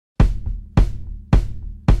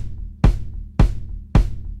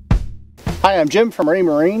Hi, I'm Jim from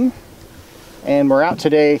Raymarine, and we're out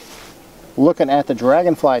today looking at the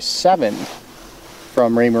Dragonfly 7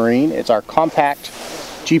 from Raymarine. It's our compact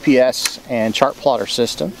GPS and chart plotter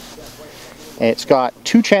system. It's got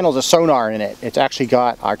 2 channels of sonar in it. It's actually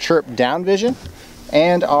got our chirp down vision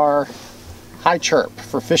and our high chirp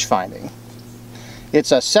for fish finding.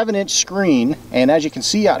 It's a 7-inch screen, and as you can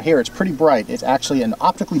see out here, it's pretty bright. It's actually an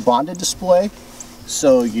optically bonded display,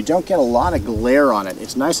 so you don't get a lot of glare on it.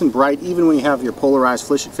 It's nice and bright even when you have your polarized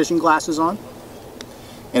fishing glasses on.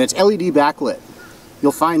 And it's LED backlit.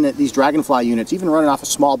 You'll find that these Dragonfly units, even running off a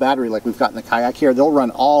small battery like we've got in the kayak here, they'll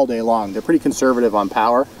run all day long. They're pretty conservative on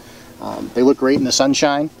power. They look great in the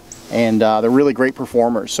sunshine, and they're really great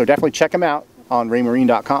performers. So definitely check them out on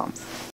raymarine.com.